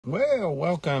Well,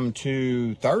 welcome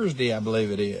to Thursday, I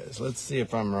believe it is. Let's see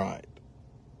if I'm right.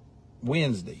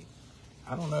 Wednesday.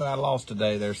 I don't know. I lost a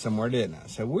day there somewhere, didn't I?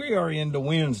 So we are into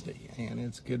Wednesday, and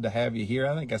it's good to have you here.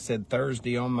 I think I said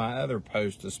Thursday on my other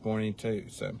post this morning, too.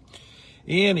 So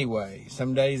anyway,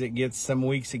 some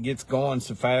weeks it gets going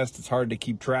so fast it's hard to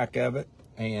keep track of it.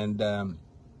 And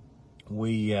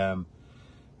we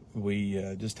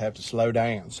just have to slow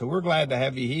down. So we're glad to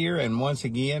have you here. And once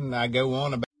again, I go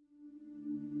on about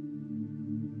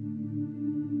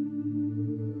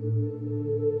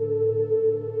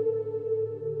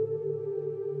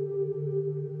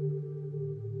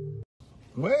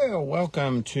Well,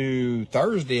 welcome to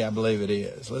Thursday, I believe it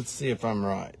is. Let's see if I'm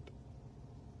right.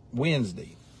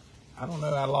 Wednesday. I don't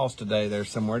know. I lost a day there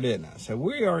somewhere, didn't I? So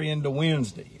we are into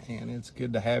Wednesday, and it's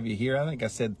good to have you here. I think I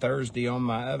said Thursday on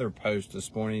my other post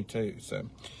this morning, too. So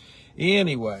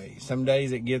anyway, some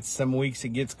weeks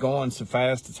it gets going so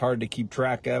fast it's hard to keep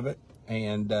track of it.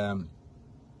 And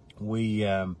we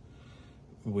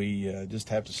just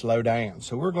have to slow down.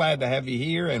 So we're glad to have you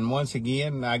here. And once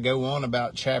again, I go on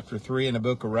about chapter 3 in the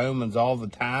book of Romans all the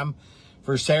time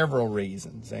for several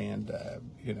reasons. And,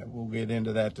 we'll get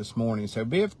into that this morning. So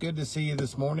Biff, good to see you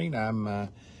this morning. I'm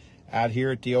out here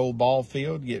at the old ball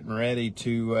field getting ready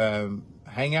to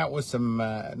hang out with some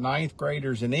ninth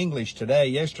graders in English today.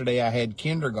 Yesterday I had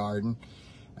kindergarten,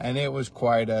 and it was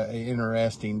quite an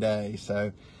interesting day.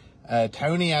 So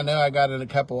Tony, I know I got a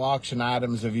couple auction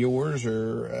items of yours,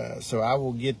 so I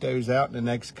will get those out in the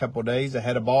next couple of days. I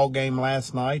had a ball game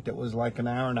last night that was like an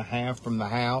hour and a half from the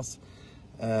house.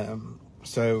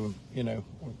 So,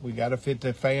 we got to fit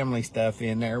the family stuff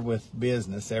in there with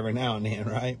business every now and then,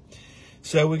 right?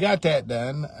 So we got that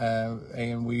done,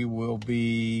 and we will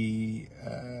be,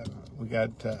 we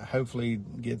got to hopefully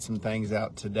get some things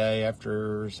out today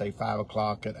after, say, 5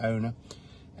 o'clock at Ona.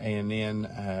 And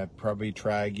then probably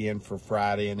try again for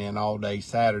Friday, and then all day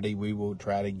Saturday we will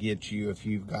try to get you if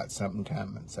you've got something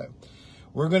coming. So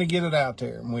we're going to get it out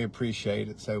there, and we appreciate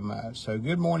it so much. So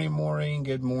good morning, Maureen.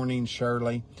 Good morning,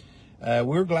 Shirley.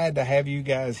 We're glad to have you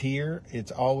guys here.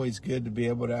 It's always good to be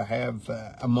able to have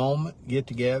a moment, get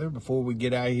together before we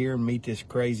get out here and meet this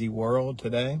crazy world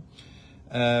today,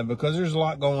 because there's a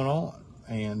lot going on.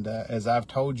 And as I've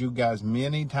told you guys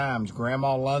many times,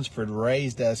 Grandma Lunsford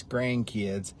raised us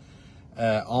grandkids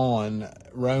on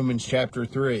Romans chapter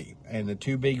 3. And the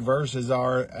two big verses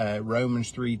are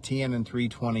Romans 3:10 and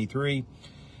 3:23.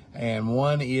 And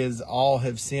one is, all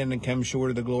have sinned and come short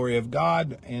of the glory of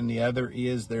God. And the other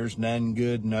is, there's none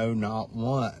good, no, not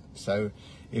one. So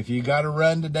if you got to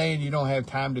run today and you don't have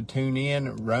time to tune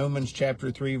in, Romans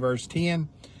chapter 3, verse 10.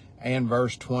 And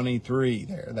verse 23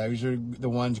 there. Those are the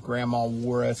ones Grandma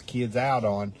wore us kids out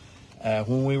on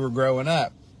when we were growing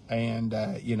up. And,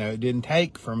 it didn't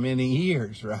take for many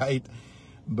years, right?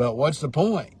 But what's the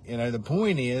point? The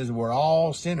point is we're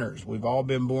all sinners. We've all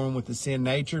been born with the sin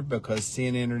nature because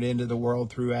sin entered into the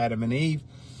world through Adam and Eve.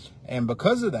 And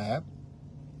because of that,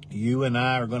 you and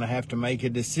I are going to have to make a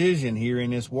decision here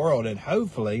in this world. And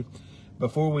hopefully,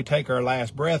 before we take our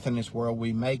last breath in this world,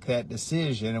 we make that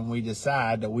decision and we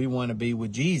decide that we want to be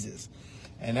with Jesus.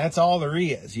 And that's all there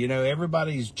is.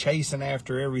 Everybody's chasing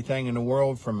after everything in the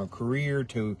world, from a career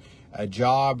to a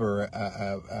job or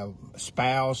a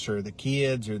spouse or the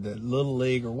kids or the little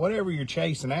league or whatever you're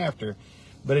chasing after.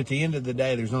 But at the end of the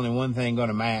day, there's only one thing going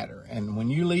to matter. And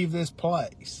when you leave this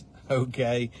place,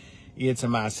 okay, it's,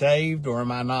 am I saved or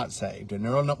am I not saved? And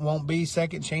there won't be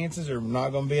second chances, or not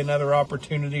going to be another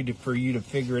opportunity for you to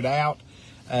figure it out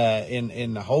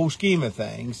in the whole scheme of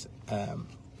things.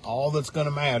 All that's going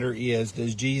to matter is,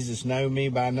 does Jesus know me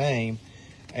by name?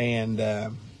 And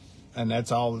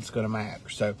that's all that's going to matter.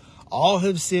 So all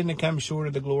have sinned and come short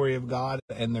of the glory of God,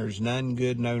 and there's none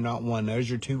good, no, not one.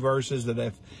 Those are two verses that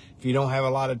if you don't have a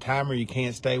lot of time or you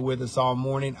can't stay with us all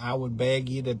morning, I would beg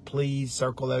you to please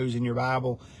circle those in your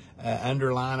Bible.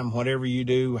 Underline them, whatever you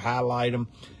do, highlight them,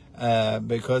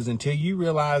 because until you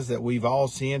realize that we've all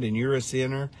sinned and you're a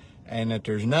sinner and that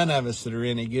there's none of us that are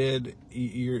any good,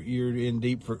 you're in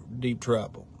deep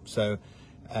trouble. So,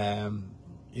 a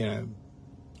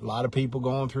lot of people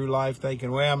going through life thinking,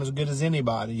 well, I'm as good as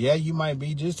anybody. Yeah, you might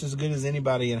be just as good as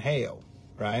anybody in hell,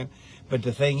 right? But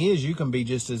the thing is, you can be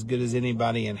just as good as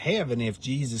anybody in heaven if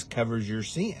Jesus covers your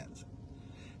sins.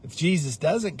 If Jesus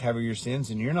doesn't cover your sins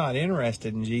and you're not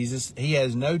interested in Jesus, he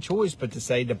has no choice but to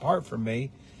say, depart from me,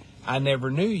 I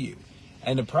never knew you.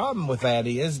 And the problem with that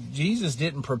is Jesus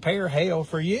didn't prepare hell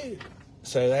for you.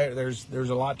 So there's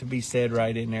a lot to be said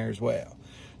right in there as well.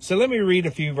 So let me read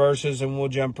a few verses and we'll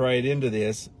jump right into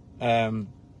this.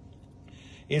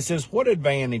 It says, what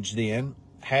advantage then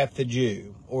hath the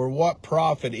Jew? Or what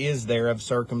profit is there of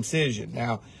circumcision?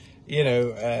 Now,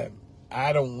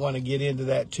 I don't want to get into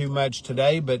that too much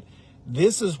today, but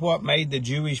this is what made the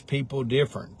Jewish people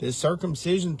different. This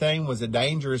circumcision thing was a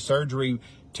dangerous surgery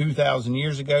 2,000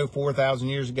 years ago, 4,000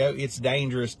 years ago. It's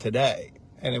dangerous today.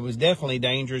 And it was definitely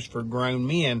dangerous for grown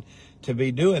men to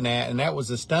be doing that. And that was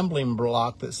a stumbling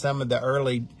block that some of the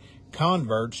early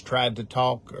converts tried to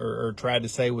talk or tried to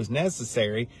say was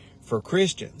necessary for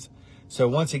Christians. So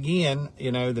once again,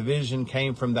 the vision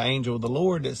came from the angel of the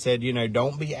Lord that said,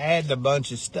 don't be adding a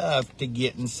bunch of stuff to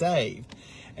getting saved.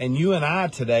 And you and I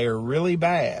today are really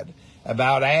bad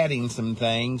about adding some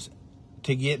things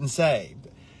to getting saved.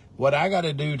 What I got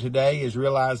to do today is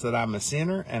realize that I'm a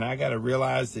sinner, and I got to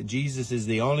realize that Jesus is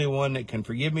the only one that can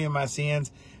forgive me of my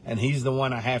sins, and he's the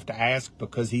one I have to ask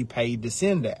because he paid the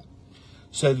sin debt.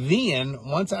 So then,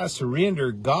 once I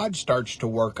surrender, God starts to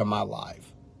work on my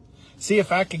life. See,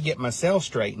 if I could get myself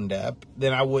straightened up,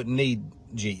 then I wouldn't need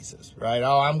Jesus, right?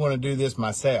 Oh, I'm going to do this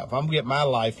myself. I'm going to get my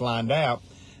life lined out.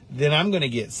 Then I'm going to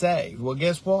get saved. Well,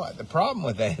 guess what? The problem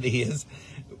with that is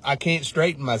I can't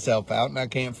straighten myself out and I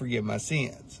can't forgive my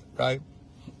sins, right?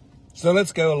 So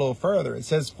let's go a little further. It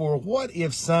says, for what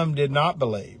if some did not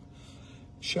believe?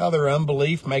 Shall their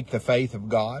unbelief make the faith of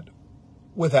God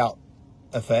without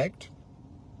effect?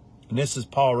 And this is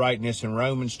Paul writing this in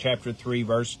Romans chapter 3,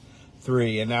 verse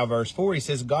 3. And now verse 4, he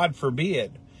says, God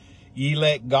forbid, ye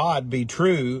let God be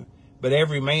true, but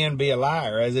every man be a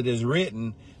liar, as it is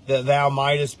written, that thou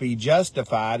mightest be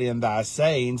justified in thy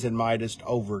sayings and mightest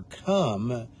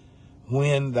overcome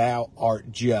when thou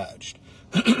art judged.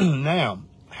 Now,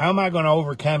 how am I going to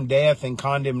overcome death and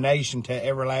condemnation to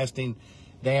everlasting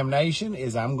damnation?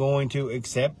 Is I'm going to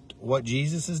accept what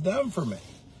Jesus has done for me.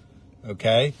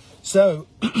 Okay? So,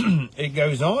 it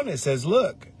goes on, it says,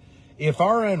 look, if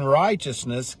our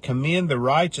unrighteousness commend the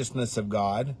righteousness of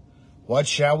God, what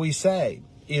shall we say?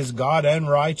 Is God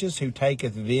unrighteous who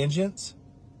taketh vengeance?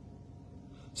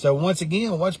 So once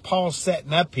again, what's Paul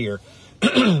setting up here?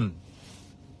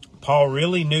 Paul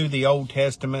really knew the Old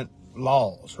Testament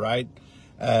laws, right?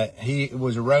 He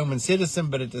was a Roman citizen,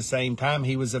 but at the same time,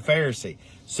 he was a Pharisee.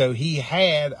 So he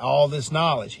had all this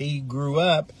knowledge. He grew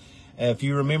up, if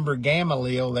you remember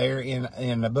Gamaliel there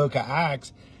in the book of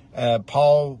Acts,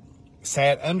 Paul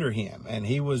sat under him. And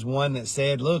he was one that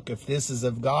said, look, if this is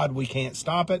of God, we can't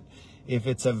stop it. If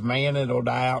it's of man, it'll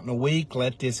die out in a week.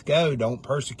 Let this go. Don't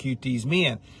persecute these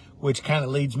men. Which kind of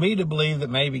leads me to believe that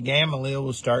maybe Gamaliel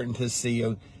was starting to see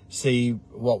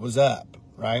what was up,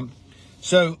 right?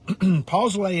 So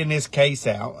Paul's laying this case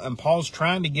out, and Paul's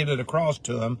trying to get it across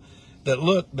to him that,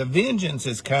 look, the vengeance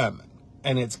is coming,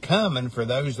 and it's coming for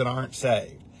those that aren't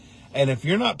saved. And if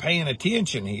you're not paying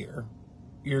attention here,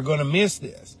 you're going to miss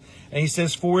this. And he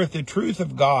says, for if the truth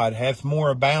of God hath more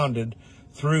abounded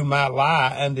through my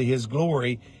lie unto his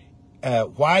glory,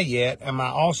 why yet am I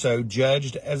also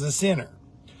judged as a sinner?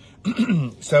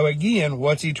 So again,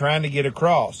 what's he trying to get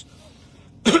across?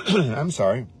 I'm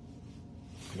sorry.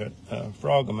 Got a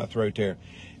frog in my throat there.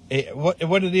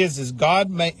 What it is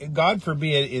God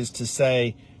forbid is to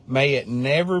say, may it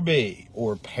never be,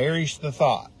 or perish the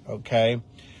thought, okay?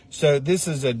 So this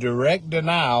is a direct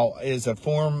denial, is a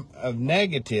form of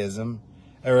negation,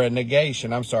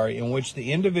 in which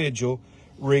the individual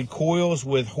recoils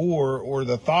with horror or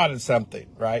the thought of something,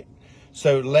 right?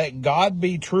 So let God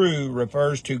be true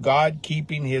refers to God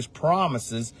keeping his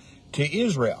promises to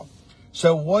Israel.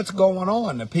 So what's going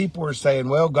on? The people are saying,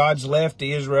 well, God's left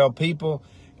the Israel people.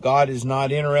 God is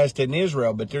not interested in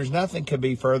Israel. But there's nothing could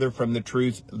be further from the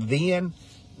truth then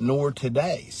nor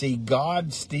today. See,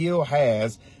 God still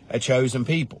has a chosen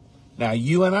people. Now,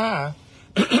 you and I,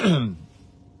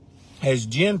 as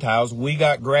Gentiles, we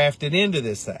got grafted into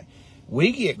this thing.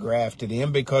 We get grafted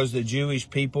in because the Jewish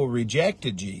people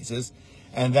rejected Jesus,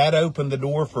 and that opened the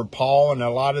door for Paul and a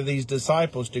lot of these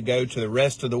disciples to go to the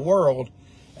rest of the world,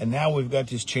 and now we've got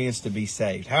this chance to be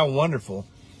saved. How wonderful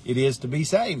it is to be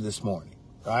saved this morning,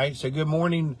 right? So good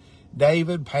morning,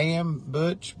 David, Pam,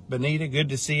 Butch, Benita. Good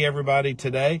to see everybody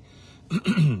today.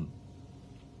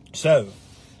 So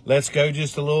let's go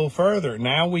just a little further.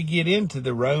 Now we get into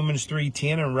the Romans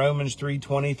 3:10 and Romans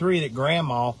 3:23 that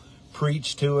Grandma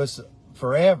preached to us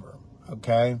forever,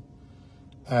 okay?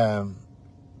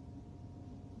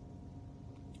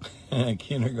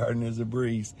 Kindergarten is a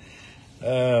breeze.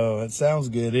 Oh, it sounds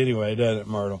good anyway, doesn't it,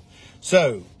 Myrtle?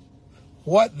 So,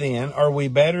 what then? Are we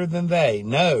better than they?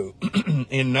 No,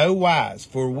 in no wise,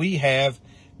 for we have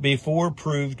before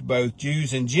proved both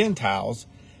Jews and Gentiles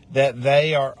that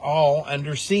they are all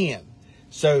under sin.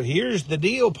 So here's the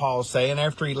deal, Paul's saying,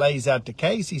 after he lays out the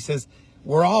case, he says,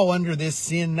 we're all under this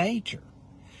sin nature.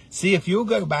 See, if you'll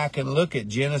go back and look at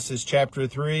Genesis chapter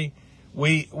 3,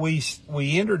 we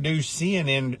introduce sin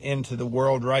into the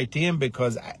world right then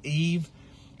because Eve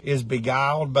is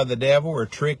beguiled by the devil or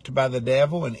tricked by the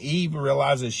devil, and Eve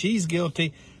realizes she's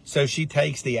guilty, so she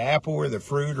takes the apple or the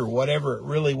fruit or whatever it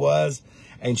really was,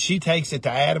 and she takes it to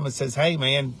Adam and says, hey,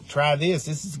 man, try this.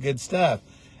 This is good stuff.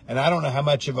 And I don't know how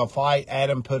much of a fight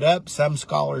Adam put up. Some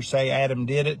scholars say Adam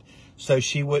did it so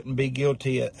she wouldn't be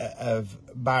guilty of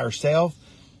by herself,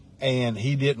 and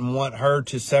he didn't want her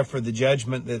to suffer the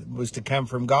judgment that was to come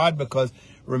from God, because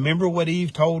remember what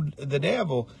Eve told the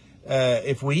devil,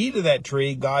 if we eat of that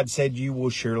tree, God said you will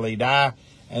surely die.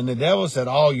 And the devil said,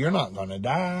 oh, you're not going to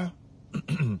die.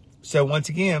 So once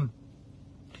again,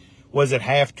 was it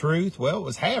half truth? Well, it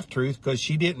was half truth because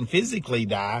she didn't physically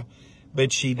die,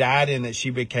 but she died in that she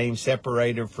became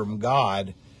separated from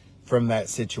God from that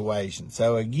situation.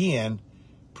 So again,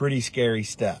 pretty scary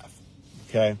stuff.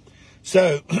 Okay.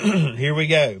 So here we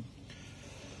go.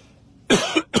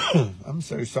 I'm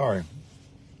so sorry.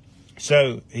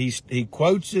 So he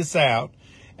quotes this out,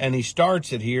 and he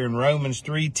starts it here in Romans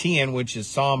 3:10, which is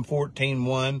Psalm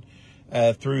 14:1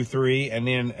 through 3, and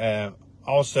then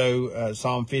also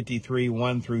Psalm 53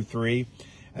 1 through 3,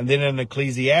 and then in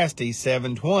Ecclesiastes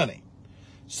 7:20.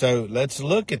 So let's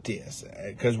look at this,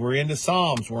 because we're into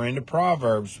Psalms, we're into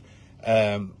Proverbs.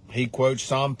 He quotes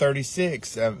Psalm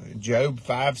 36, Job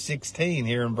 5:16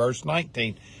 here in verse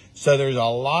 19. So there's a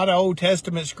lot of Old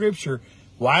Testament scripture.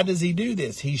 Why does he do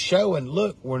this? He's showing,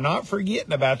 look, we're not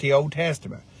forgetting about the Old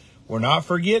Testament. We're not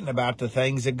forgetting about the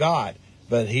things of God.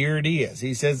 But here it is.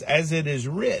 He says, as it is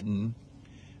written,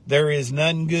 there is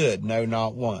none good, no,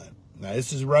 not one. Now,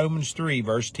 this is Romans 3,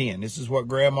 verse 10. This is what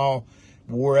Grandma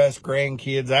wore us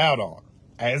grandkids out on.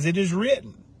 As it is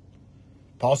written.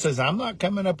 Paul says, I'm not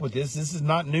coming up with this. This is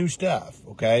not new stuff,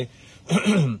 okay?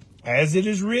 As it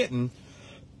is written,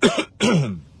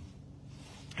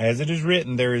 as it is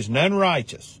written, there is none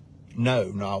righteous. No,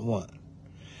 not one.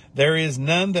 There is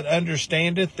none that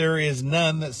understandeth. There is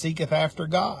none that seeketh after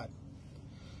God.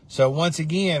 So once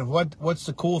again, what's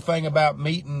the cool thing about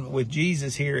meeting with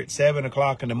Jesus here at 7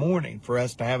 o'clock in the morning for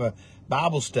us to have a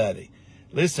Bible study?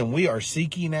 Listen, we are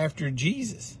seeking after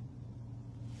Jesus.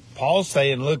 Paul's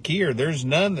saying, look here, there's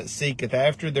none that seeketh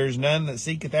after, there's none that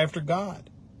seeketh after God.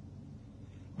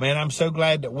 Man, I'm so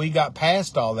glad that we got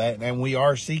past all that and we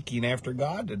are seeking after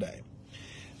God today.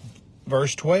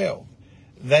 Verse 12,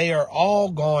 they are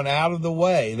all gone out of the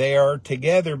way. They are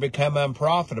together become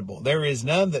unprofitable. There is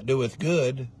none that doeth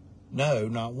good. No,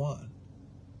 not one.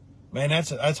 Man,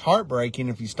 that's heartbreaking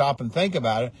if you stop and think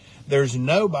about it. There's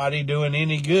nobody doing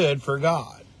any good for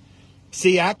God.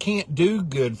 See, I can't do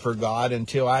good for God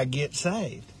until I get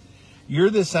saved. You're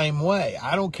the same way.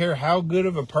 I don't care how good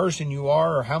of a person you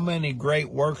are or how many great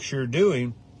works you're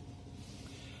doing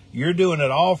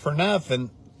it all for nothing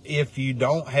if you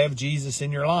don't have Jesus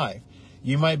in your life.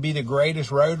 You might be the greatest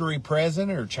Rotary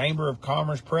president or Chamber of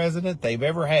Commerce president they've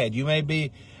ever had. You may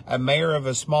be a mayor of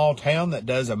a small town that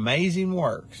does amazing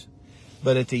works.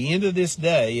 But at the end of this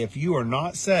day, if you are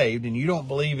not saved and you don't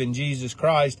believe in Jesus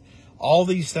Christ, all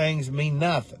these things mean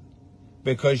nothing,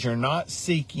 because you're not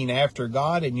seeking after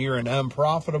God and you're an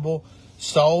unprofitable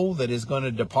soul that is going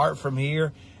to depart from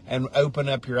here and open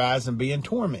up your eyes and be in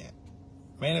torment.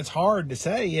 Man, it's hard to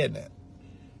say, isn't it?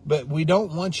 But we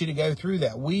don't want you to go through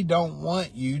that. We don't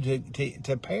want you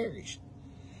to perish.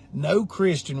 No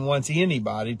Christian wants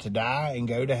anybody to die and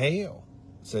go to hell.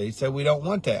 See, so we don't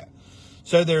want that.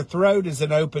 So their throat is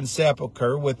an open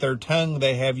sepulchre. With their tongue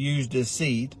they have used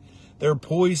deceit. Their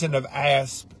poison of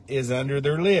asp is under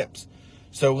their lips.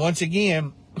 So once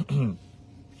again,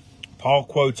 Paul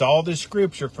quotes all this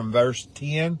scripture from verse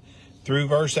 10 through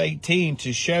verse 18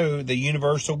 to show the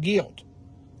universal guilt.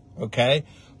 Okay?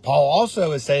 Paul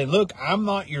also is saying, look, I'm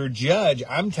not your judge.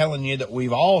 I'm telling you that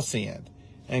we've all sinned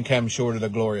and come short of the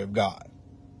glory of God.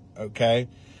 Okay?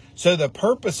 So the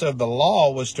purpose of the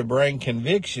law was to bring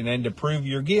conviction and to prove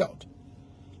your guilt.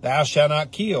 Thou shalt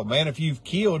not kill. Man, if you've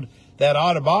killed, that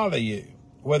ought to bother you.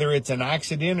 Whether it's an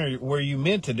accident or where you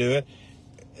meant to do it,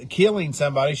 killing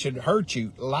somebody should hurt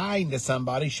you. Lying to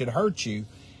somebody should hurt you.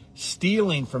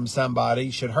 Stealing from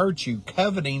somebody should hurt you.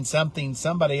 Coveting something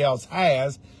somebody else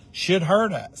has should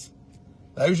hurt us.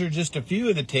 Those are just a few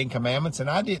of the 10 Commandments, and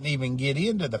I didn't even get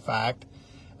into the fact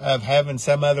of having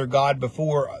some other God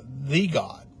before the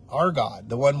God, our God,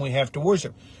 the one we have to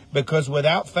worship. Because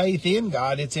without faith in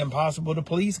God, it's impossible to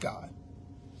please God.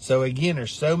 So again,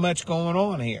 there's so much going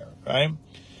on here, right?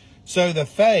 So the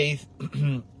faith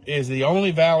is the only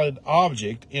valid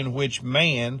object in which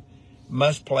man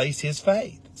must place his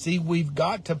faith. See, we've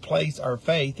got to place our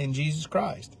faith in Jesus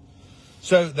Christ.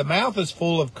 So the mouth is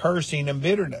full of cursing and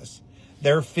bitterness.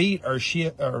 Their feet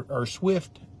are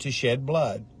swift to shed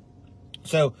blood.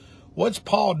 So what's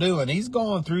Paul doing? He's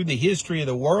going through the history of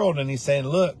the world, and he's saying,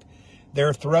 look,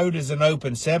 their throat is an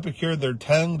open sepulchre. Their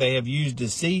tongue, they have used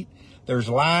deceit. There's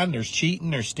lying, there's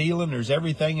cheating, there's stealing, there's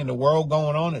everything in the world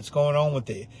going on. It's going on with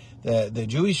the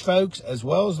Jewish folks as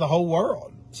well as the whole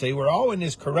world. See, we're all in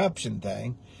this corruption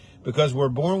thing because we're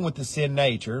born with the sin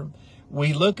nature.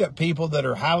 We look at people that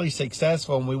are highly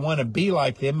successful and we want to be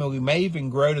like them, and we may even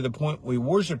grow to the point we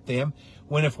worship them,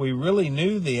 when if we really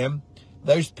knew them,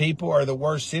 those people are the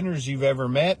worst sinners you've ever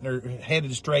met and are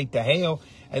headed straight to hell,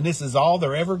 and this is all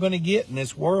they're ever going to get in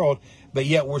this world, but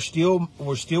yet we're still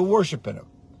worshiping them.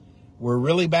 We're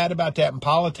really bad about that in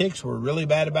politics. We're really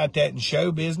bad about that in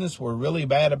show business. We're really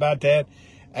bad about that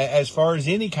as far as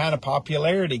any kind of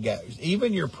popularity goes.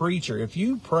 Even your preacher, if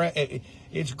you pray,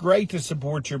 it's great to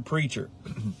support your preacher.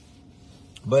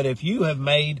 But if you have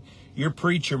made your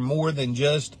preacher more than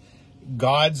just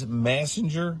God's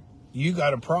messenger, you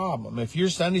got a problem. If your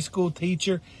Sunday school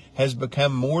teacher has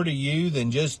become more to you than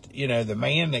just, the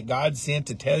man that God sent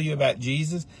to tell you about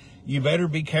Jesus, you better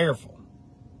be careful.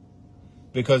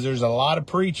 Because there's a lot of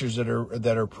preachers that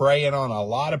are preying on a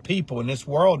lot of people in this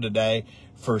world today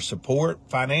for support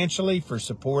financially, for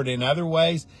support in other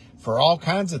ways, for all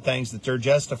kinds of things that they're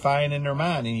justifying in their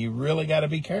mind. And you really got to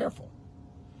be careful,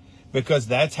 because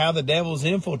that's how the devil's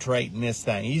infiltrating this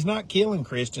thing. He's not killing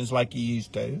Christians like he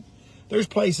used to. There's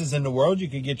places in the world you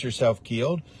could get yourself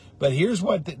killed. But here's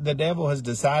what the devil has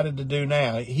decided to do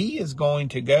now. He is going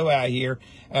to go out here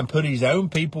and put his own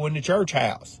people in the church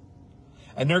house.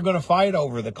 And they're going to fight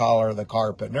over the color of the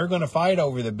carpet. And they're going to fight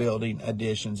over the building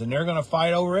additions. And they're going to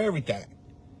fight over everything.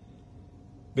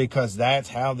 Because that's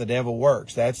how the devil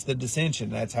works. That's the dissension.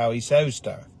 That's how he sows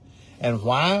stuff. And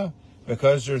why?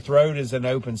 Because their throat is an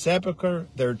open sepulchre.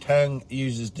 Their tongue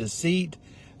uses deceit.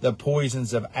 The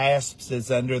poisons of asps is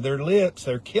under their lips.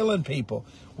 They're killing people.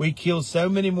 We kill so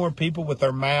many more people with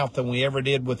our mouth than we ever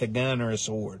did with a gun or a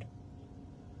sword.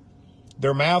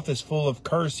 Their mouth is full of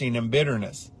cursing and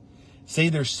bitterness. See,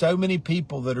 there's so many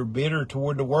people that are bitter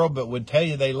toward the world, but would tell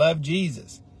you they love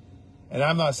Jesus. And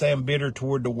I'm not saying bitter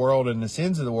toward the world and the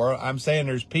sins of the world. I'm saying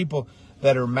there's people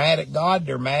that are mad at God.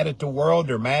 They're mad at the world.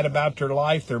 They're mad about their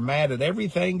life. They're mad at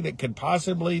everything that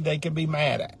they could be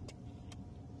mad at.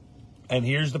 And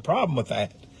here's the problem with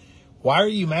that. Why are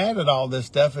you mad at all this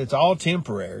stuff? It's all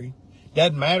temporary.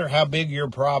 Doesn't matter how big your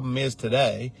problem is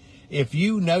today. If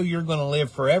you know you're going to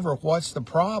live forever, what's the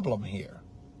problem here?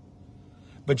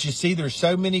 But you see, there's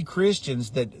so many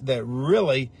Christians that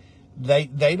really,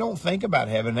 they don't think about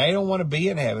heaven. They don't want to be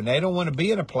in heaven. They don't want to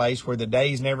be in a place where the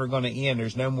day's never going to end.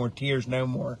 There's no more tears, no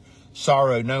more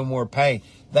sorrow, no more pain.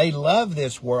 They love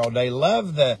this world. They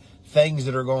love the things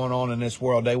that are going on in this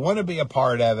world. They want to be a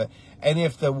part of it. And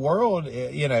if the world,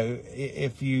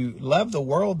 if you love the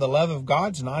world, the love of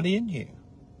God's not in you.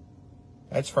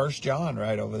 That's 1 John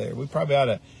right over there. We probably ought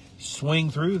to swing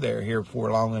through there here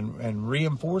before long and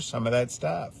reinforce some of that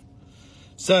stuff.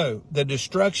 So the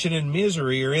destruction and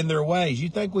misery are in their ways. You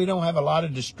think we don't have a lot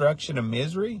of destruction and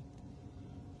misery?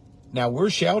 Now,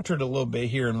 we're sheltered a little bit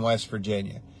here in West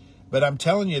Virginia, but I'm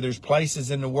telling you, there's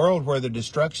places in the world where the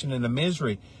destruction and the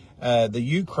misery, the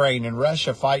Ukraine and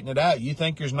Russia fighting it out. You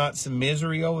think there's not some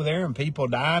misery over there and people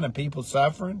dying and people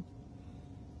suffering?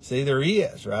 See, there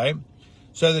is, right?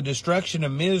 So the destruction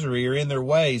and misery are in their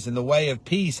ways, and the way of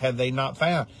peace have they not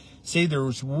found. See,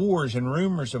 there's wars and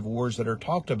rumors of wars that are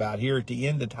talked about here at the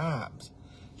end of times.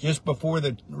 Just before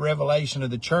the revelation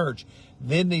of the church,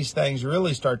 then these things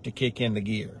really start to kick into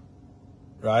gear,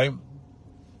 right?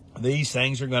 These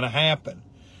things are going to happen.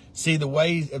 See, the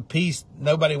ways of peace,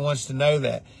 nobody wants to know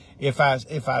that. If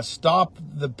I stop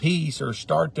the peace or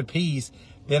start the peace,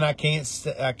 then I can't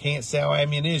sell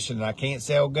ammunition. I can't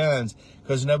sell guns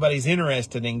because nobody's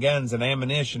interested in guns and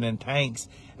ammunition and tanks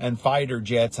and fighter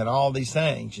jets and all these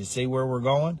things. You see where we're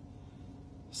going?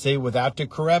 See, without the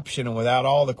corruption and without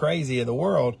all the crazy of the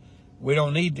world, we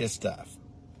don't need this stuff.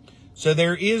 So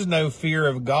there is no fear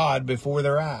of God before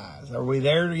their eyes. Are we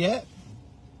there yet?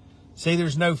 See,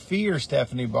 there's no fear,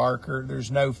 Stephanie Barker.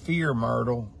 There's no fear,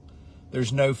 Myrtle.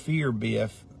 There's no fear,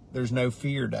 Biff. There's no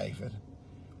fear, David.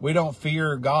 We don't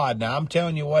fear God. Now, I'm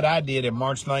telling you what I did in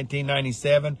March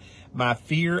 1997. My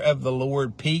fear of the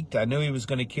Lord peaked. I knew he was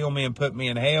going to kill me and put me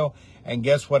in hell. And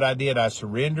guess what I did? I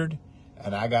surrendered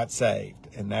and I got saved.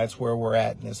 And that's where we're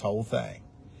at in this whole thing.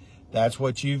 That's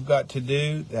what you've got to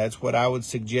do. That's what I would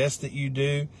suggest that you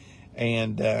do.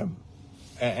 And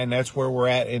that's where we're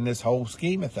at in this whole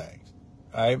scheme of things.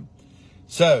 Right?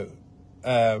 So,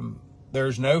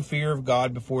 there's no fear of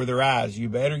God before their eyes. You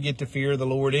better get the fear of the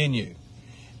Lord in you.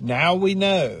 Now we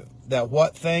know that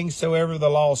what things soever the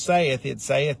law saith, it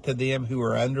saith to them who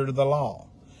are under the law,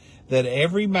 that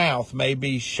every mouth may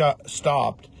be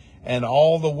stopped, and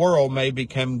all the world may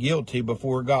become guilty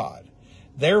before God.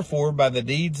 Therefore, by the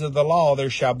deeds of the law there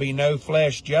shall be no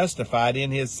flesh justified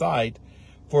in his sight,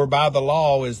 for by the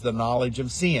law is the knowledge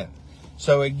of sin.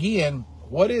 So again,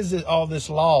 what is it, all this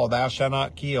law? Thou shalt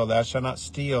not kill, thou shalt not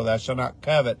steal, thou shalt not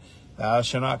covet, thou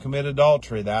shalt not commit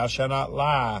adultery, thou shalt not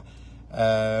lie,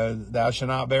 thou shalt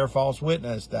not bear false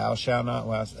witness, thou shalt not,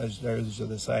 well, those are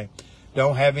the same.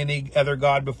 Don't have any other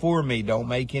God before me. Don't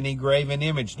make any graven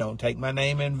image. Don't take my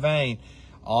name in vain.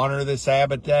 Honor the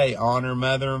Sabbath day. Honor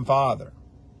mother and father.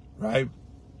 Right?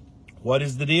 What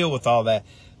is the deal with all that?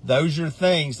 Those are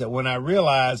things that when I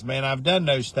realize, man, I've done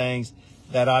those things,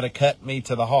 that ought to cut me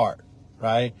to the heart.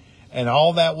 Right? And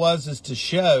all that was is to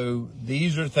show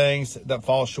these are things that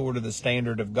fall short of the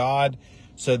standard of God.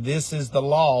 So this is the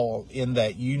law, in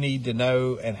that you need to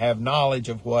know and have knowledge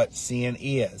of what sin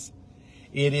is.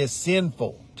 It is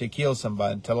sinful to kill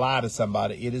somebody, to lie to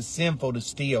somebody. It is sinful to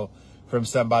steal from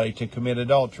somebody, to commit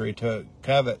adultery, to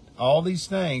covet. All these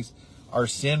things are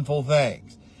sinful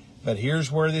things. But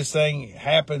here's where this thing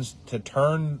happens to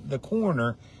turn the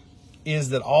corner, is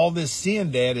that all this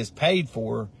sin debt is paid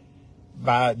for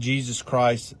by Jesus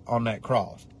Christ on that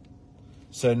cross.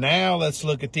 So now let's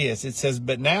look at this. It says,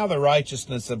 but now the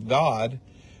righteousness of God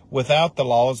without the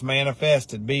law is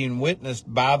manifested, being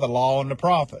witnessed by the law and the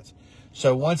prophets.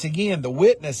 So once again, the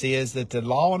witness is that the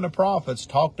law and the prophets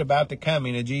talked about the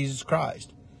coming of Jesus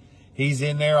Christ. He's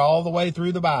in there all the way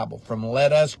through the Bible, from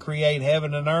let us create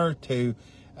heaven and earth to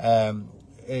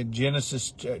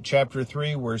Genesis chapter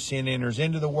 3, where sin enters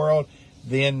into the world.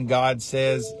 Then God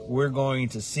says we're going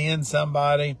to send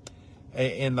somebody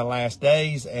in the last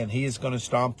days, and he is going to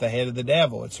stomp the head of the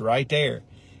devil. It's right there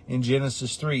in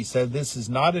Genesis 3. So this is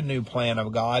not a new plan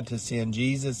of God to send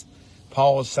Jesus.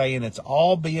 Paul is saying it's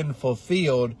all being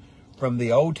fulfilled from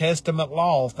the Old Testament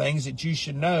law, things that you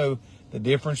should know, the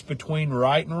difference between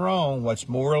right and wrong, what's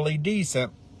morally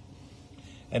decent.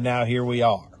 And now here we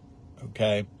are.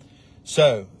 Okay.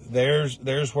 So there's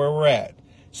where we're at.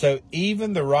 So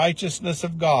even the righteousness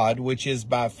of God, which is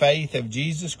by faith of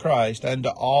Jesus Christ, unto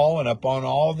all and upon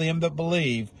all them that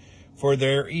believe, for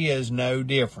there is no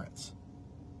difference.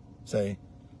 See,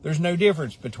 there's no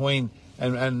difference between,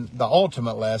 and the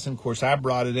ultimate lesson, of course, I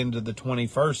brought it into the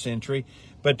 21st century,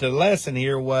 but the lesson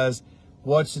here was,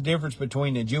 what's the difference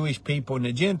between the Jewish people and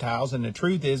the Gentiles? And the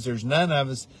truth is, there's none of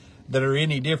us that are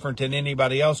any different than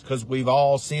anybody else, because we've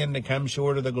all sinned and come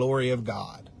short of the glory of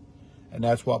God. And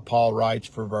that's what Paul writes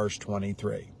for verse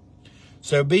 23.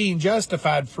 So being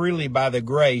justified freely by the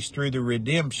grace through the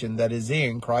redemption that is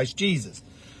in Christ Jesus.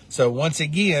 So once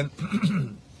again,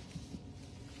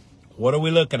 what are we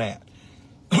looking at?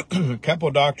 A couple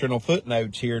of doctrinal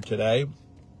footnotes here today.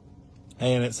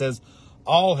 And it says,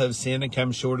 all have sinned and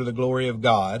come short of the glory of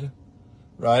God.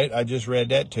 Right? I just read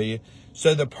that to you.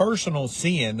 So the personal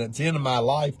sin that's in my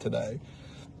life today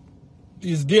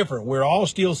is different. We're all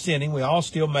still sinning. We all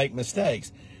still make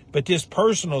mistakes. But this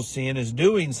personal sin is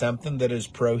doing something that is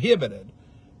prohibited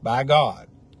by God.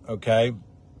 Okay?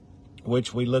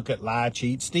 Which we look at lie,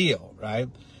 cheat, steal. Right?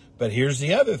 But here's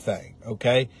the other thing.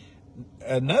 Okay?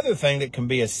 Another thing that can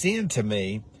be a sin to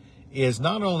me is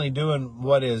not only doing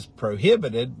what is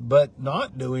prohibited, but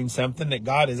not doing something that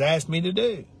God has asked me to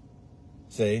do.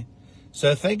 See?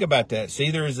 So think about that.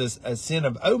 See, there is a sin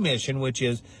of omission, which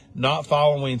is not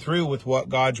following through with what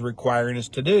God's requiring us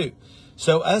to do.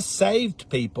 So us saved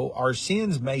people, our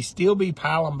sins may still be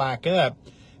piling back up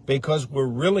because we're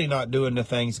really not doing the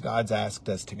things God's asked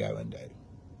us to go and do.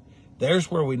 There's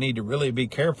where we need to really be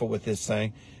careful with this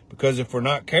thing, because if we're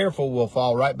not careful, we'll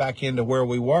fall right back into where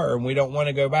we were, and we don't want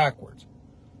to go backwards.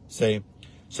 See?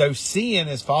 So sin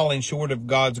is falling short of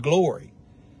God's glory.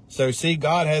 So see,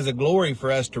 God has a glory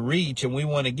for us to reach, and we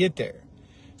want to get there.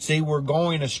 See, we're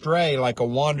going astray like a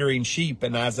wandering sheep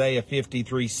in Isaiah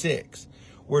 53:6.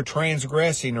 We're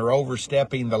transgressing or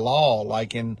overstepping the law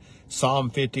like in Psalm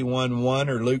 51:1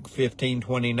 or Luke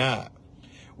 15:29.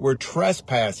 We're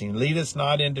trespassing. Lead us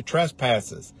not into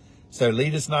trespasses. So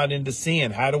lead us not into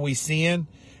sin. How do we sin?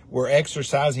 We're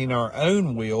exercising our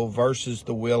own will versus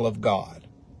the will of God.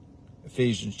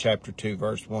 Ephesians chapter 2,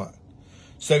 verse 1.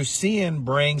 So sin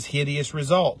brings hideous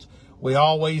results. We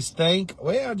always think,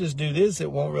 well, I'll just do this.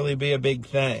 It won't really be a big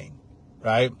thing,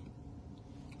 right?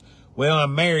 Well,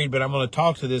 I'm married, but I'm going to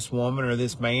talk to this woman or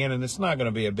this man, and it's not going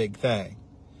to be a big thing.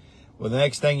 Well, the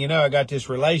next thing you know, I got this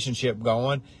relationship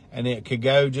going, and it could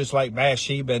go just like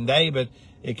Bathsheba and David.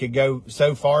 It could go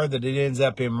so far that it ends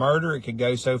up in murder. It could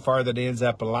go so far that it ends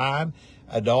up lying.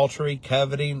 adultery,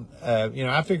 coveting.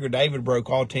 I figure David broke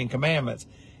all 10 commandments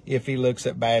if he looks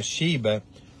at Bathsheba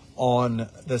on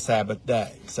the Sabbath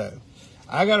day. So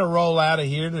I got to roll out of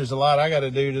here. There's a lot I got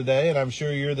to do today, and I'm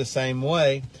sure you're the same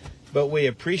way. But we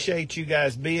appreciate you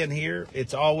guys being here.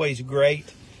 It's always great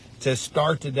to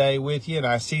start the day with you. And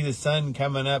I see the sun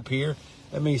coming up here.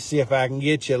 Let me see if I can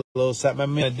get you a little something.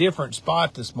 I'm in a different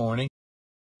spot this morning,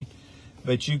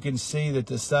 but you can see that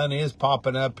the sun is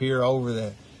popping up here over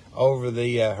the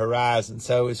horizon.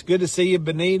 So it's good to see you,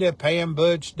 Benita, Pam,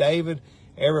 Butch, David,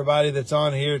 everybody that's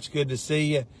on here. It's good to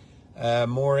see you.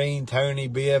 Maureen, Tony,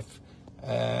 Biff.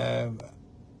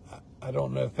 I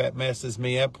don't know if that messes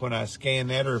me up when I scan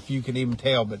that or if you can even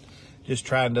tell, but just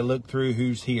trying to look through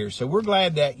who's here. So we're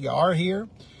glad that you are here.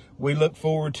 We look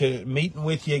forward to meeting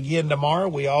with you again tomorrow.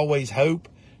 We always hope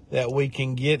that we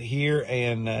can get here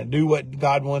and do what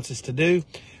God wants us to do.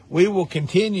 We will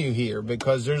continue here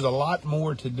because there's a lot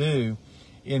more to do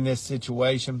in this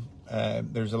situation.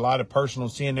 There's a lot of personal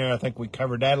sin there. I think we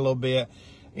covered that a little bit,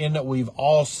 in that we've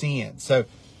all sinned. So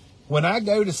when I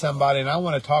go to somebody and I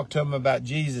want to talk to them about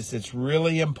Jesus, it's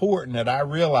really important that I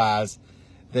realize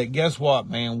that, guess what,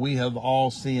 man? We have all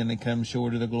sinned and come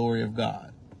short of the glory of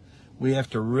God. We have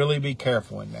to really be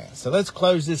careful in that. So let's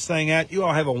close this thing out. You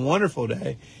all have a wonderful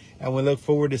day, and we look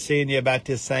forward to seeing you about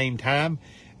this same time.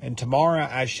 And tomorrow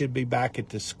I should be back at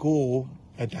the school,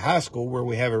 at the high school, where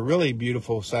we have a really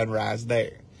beautiful sunrise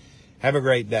there. Have a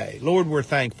great day. Lord, we're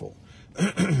thankful.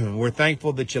 We're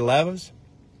thankful that you love us.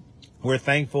 We're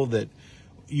thankful that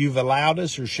you've allowed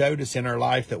us or showed us in our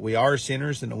life that we are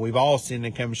sinners and that we've all sinned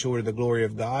and come short of the glory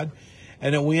of God,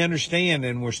 and that we understand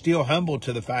and we're still humble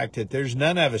to the fact that there's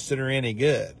none of us that are any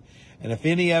good. And if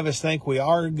any of us think we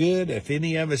are good, if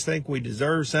any of us think we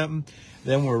deserve something,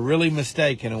 then we're really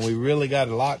mistaken, and we really got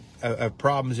a lot of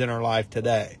problems in our life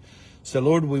today. So,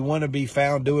 Lord, we want to be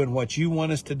found doing what you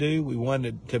want us to do. We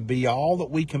want to be all that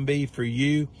we can be for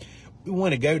you. We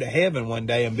want to go to heaven one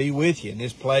day and be with you in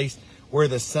this place where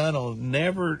the sun will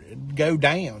never go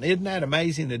down. Isn't that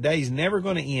amazing? The day's never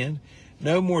going to end.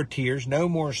 No more tears, no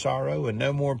more sorrow, and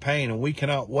no more pain. And we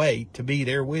cannot wait to be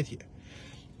there with you.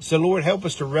 So, Lord, help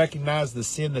us to recognize the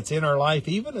sin that's in our life.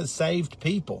 Even as saved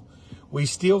people, we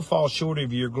still fall short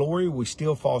of your glory. We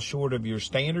still fall short of your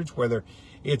standards, whether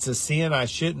it's a sin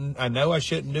I know I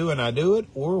shouldn't do and I do it,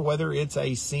 or whether it's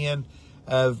a sin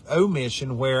of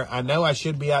omission where I know I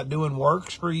should be out doing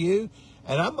works for you,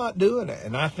 and I'm not doing it.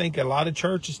 And I think a lot of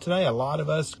churches today, a lot of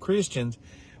us Christians,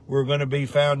 we're going to be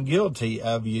found guilty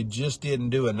of you just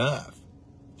didn't do enough.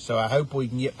 So I hope we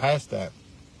can get past that.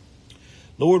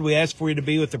 Lord, we ask for you to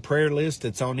be with the prayer list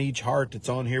that's on each heart that's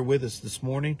on here with us this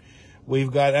morning.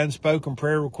 We've got unspoken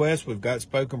prayer requests. We've got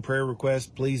spoken prayer requests.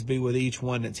 Please be with each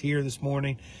one that's here this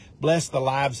morning. Bless the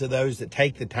lives of those that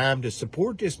take the time to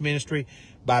support this ministry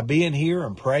by being here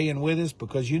and praying with us,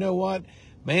 because you know what?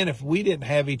 Man, if we didn't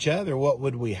have each other, what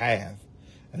would we have?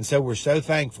 And so we're so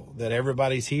thankful that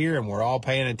everybody's here and we're all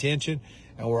paying attention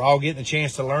and we're all getting a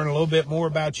chance to learn a little bit more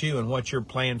about you and what your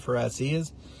plan for us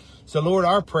is. So, Lord,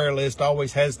 our prayer list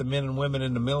always has the men and women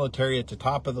in the military at the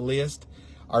top of the list.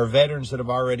 Our veterans that have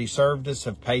already served us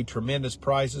have paid tremendous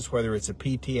prices, whether it's a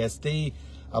PTSD,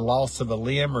 a loss of a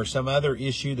limb, or some other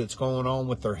issue that's going on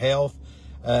with their health.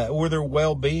 Or their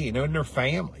well-being, and their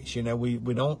families. You know, we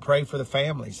don't pray for the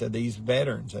families of these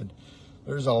veterans. And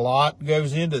there's a lot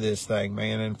goes into this thing,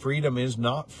 man. And freedom is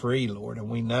not free, Lord.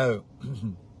 And we know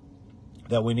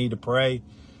that we need to pray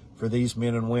for these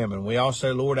men and women. We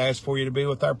also, Lord, ask for you to be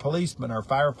with our policemen, our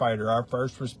firefighter, our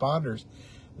first responders.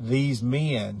 These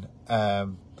men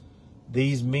and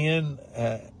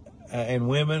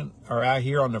women are out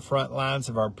here on the front lines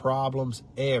of our problems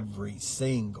every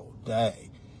single day.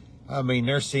 I mean,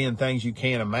 they're seeing things you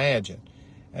can't imagine.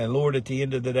 And Lord, at the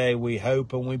end of the day, we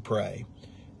hope and we pray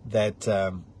that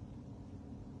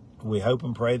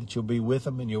you'll be with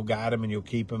them and you'll guide them and you'll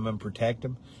keep them and protect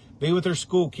them. Be with our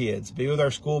school kids. Be with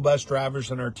our school bus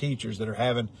drivers and our teachers that are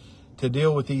having to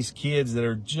deal with these kids that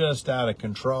are just out of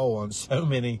control on so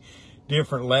many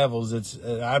different levels.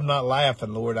 I'm not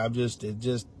laughing, Lord.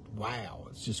 Wow.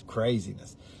 It's just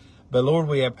craziness. But Lord,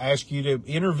 we have asked you to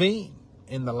intervene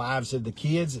in the lives of the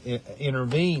kids,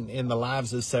 intervene in the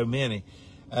lives of so many.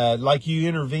 Like you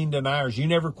intervened in ours. You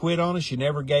never quit on us. You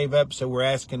never gave up. So we're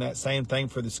asking that same thing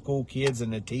for the school kids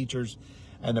and the teachers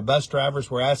and the bus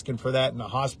drivers. We're asking for that in the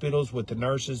hospitals with the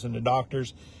nurses and the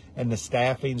doctors and the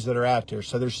staffings that are out there.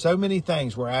 So there's so many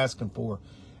things we're asking for.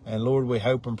 And Lord, we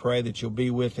hope and pray that you'll be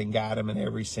with and guide them in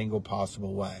every single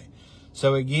possible way.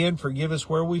 So again, forgive us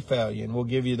where we fail you, and we'll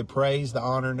give you the praise, the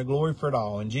honor, and the glory for it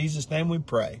all. In Jesus' name we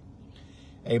pray.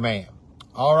 Amen.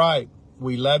 All right.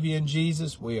 We love you in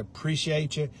Jesus. We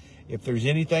appreciate you. If there's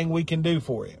anything we can do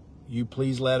for you, you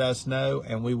please let us know,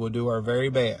 and we will do our very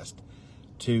best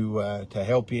to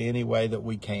help you any way that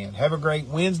we can. Have a great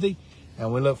Wednesday,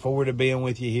 and we look forward to being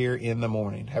with you here in the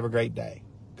morning. Have a great day.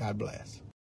 God bless.